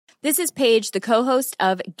This is Paige, the co-host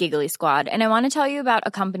of Giggly Squad, and I want to tell you about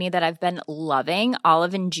a company that I've been loving,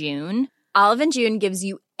 Olive & June. Olive & June gives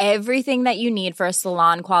you everything that you need for a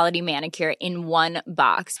salon-quality manicure in one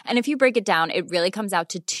box. And if you break it down, it really comes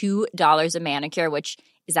out to $2 a manicure, which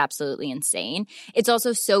is absolutely insane. It's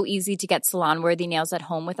also so easy to get salon-worthy nails at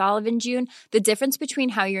home with Olive & June. The difference between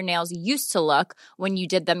how your nails used to look when you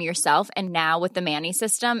did them yourself and now with the Mani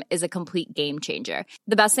system is a complete game changer.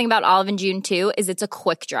 The best thing about Olive & June, too, is it's a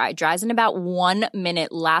quick dry. Dries in about 1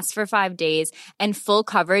 minute, lasts for 5 days, and full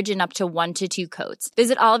coverage in up to 1 to 2 coats.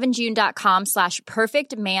 Visit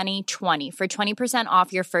oliveandjune.com/perfectmani20 for 20%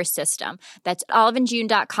 off your first system. That's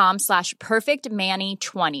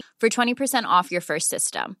oliveandjune.com/perfectmani20 for 20% off your first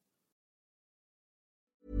system.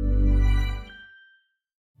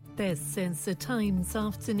 This is the Times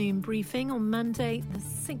afternoon briefing on Monday, the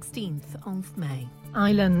 16th of May.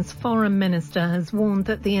 Ireland's Foreign Minister has warned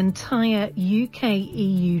that the entire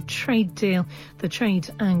UK-EU trade deal, the Trade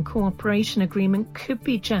and Cooperation Agreement, could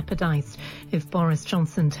be jeopardised if Boris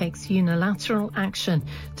Johnson takes unilateral action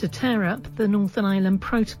to tear up the Northern Ireland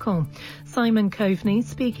Protocol. Simon Coveney,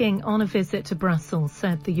 speaking on a visit to Brussels,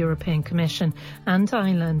 said the European Commission and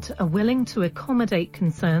Ireland are willing to accommodate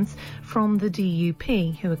concerns from the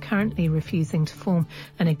DUP, who are currently refusing to form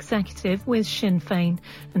an executive with Sinn Féin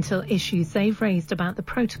until issues they've raised about the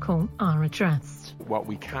protocol are addressed. What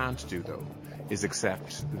we can't do, though, is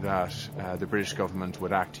accept that the British government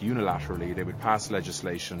would act unilaterally. They would pass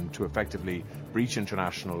legislation to effectively breach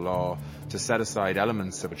international law, to set aside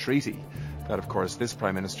elements of a treaty that, of course, this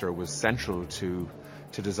Prime Minister was central to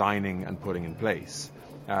designing and putting in place,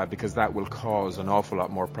 because that will cause an awful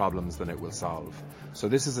lot more problems than it will solve. So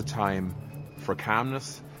this is a time for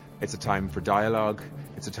calmness. It's a time for dialogue.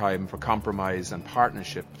 It's a time for compromise and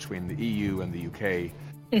partnership between the EU and the UK.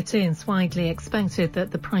 It is widely expected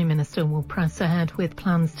that the Prime Minister will press ahead with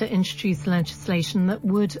plans to introduce legislation that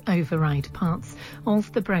would override parts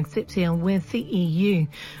of the Brexit deal with the EU.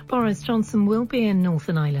 Boris Johnson will be in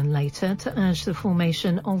Northern Ireland later to urge the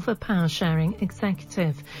formation of a power-sharing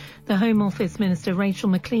executive. The Home Office Minister Rachel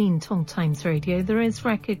Maclean told Times Radio there is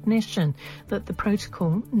recognition that the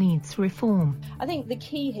protocol needs reform. I think the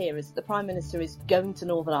key here is that the Prime Minister is going to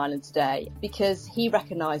Northern Ireland today because he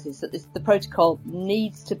recognises that the protocol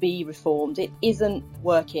needs to be reformed. It isn't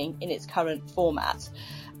working in its current format.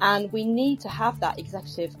 And we need to have that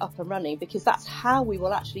executive up and running because that's how we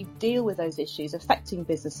will actually deal with those issues affecting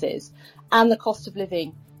businesses and the cost of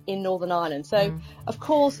living in Northern Ireland. So, of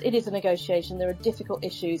course, it is a negotiation. There are difficult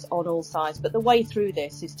issues on all sides, but the way through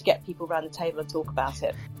this is to get people around the table and talk about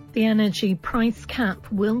it. The energy price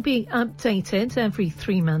cap will be updated every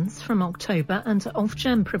 3 months from October under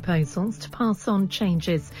Ofgem proposals to pass on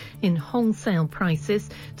changes in wholesale prices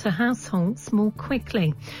to households more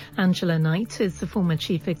quickly. Angela Knight is the former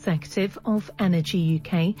chief executive of Energy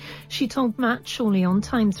UK. She told Matt Shawley on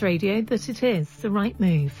Times Radio that it is the right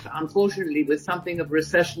move. Unfortunately, with something of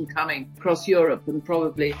recession coming across Europe and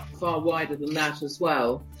probably far wider than that as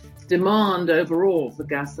well, demand overall for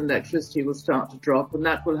gas and electricity will start to drop, and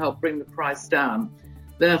that will help bring the price down.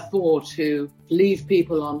 Therefore, to leave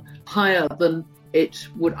people on higher than it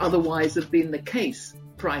would otherwise have been the case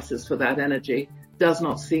prices for that energy does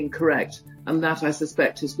not seem correct. And that, I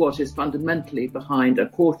suspect, is what is fundamentally behind a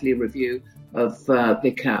quarterly review of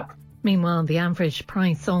the cap. Meanwhile, the average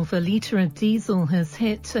price of a litre of diesel has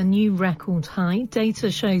hit a new record high. Data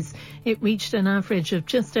shows it reached an average of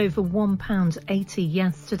just over £1.80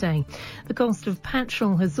 yesterday. The cost of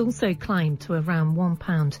petrol has also climbed to around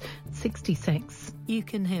 £1.66. You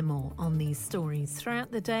can hear more on these stories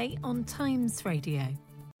throughout the day on Times Radio.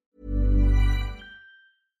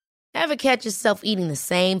 Ever catch yourself eating the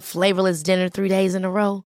same flavourless dinner 3 days in a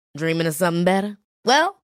row? Dreaming of something better?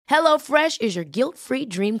 Well, HelloFresh is your guilt-free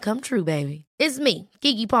dream come true, baby. It's me,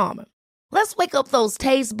 Keke Palmer. Let's wake up those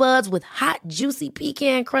taste buds with hot, juicy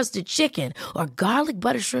pecan-crusted chicken or garlic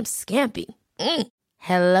butter shrimp scampi.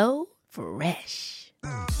 Hello Fresh.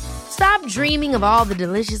 Stop dreaming of all the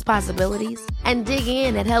delicious possibilities and dig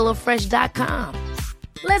in at HelloFresh.com.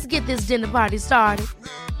 Let's get this dinner party started.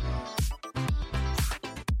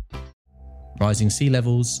 Rising sea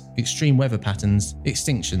levels, extreme weather patterns,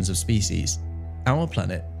 extinctions of species. Our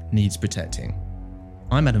planet needs protecting.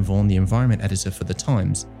 I'm Adam Vaughan, the Environment Editor for The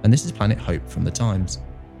Times, and this is Planet Hope from The Times,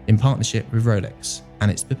 in partnership with Rolex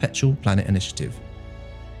and its Perpetual Planet Initiative.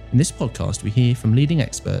 In this podcast, we hear from leading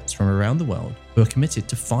experts from around the world who are committed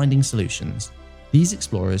to finding solutions. These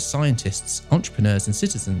explorers, scientists, entrepreneurs and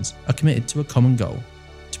citizens are committed to a common goal,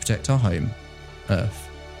 to protect our home, Earth.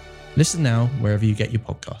 Listen now wherever you get your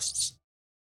podcasts.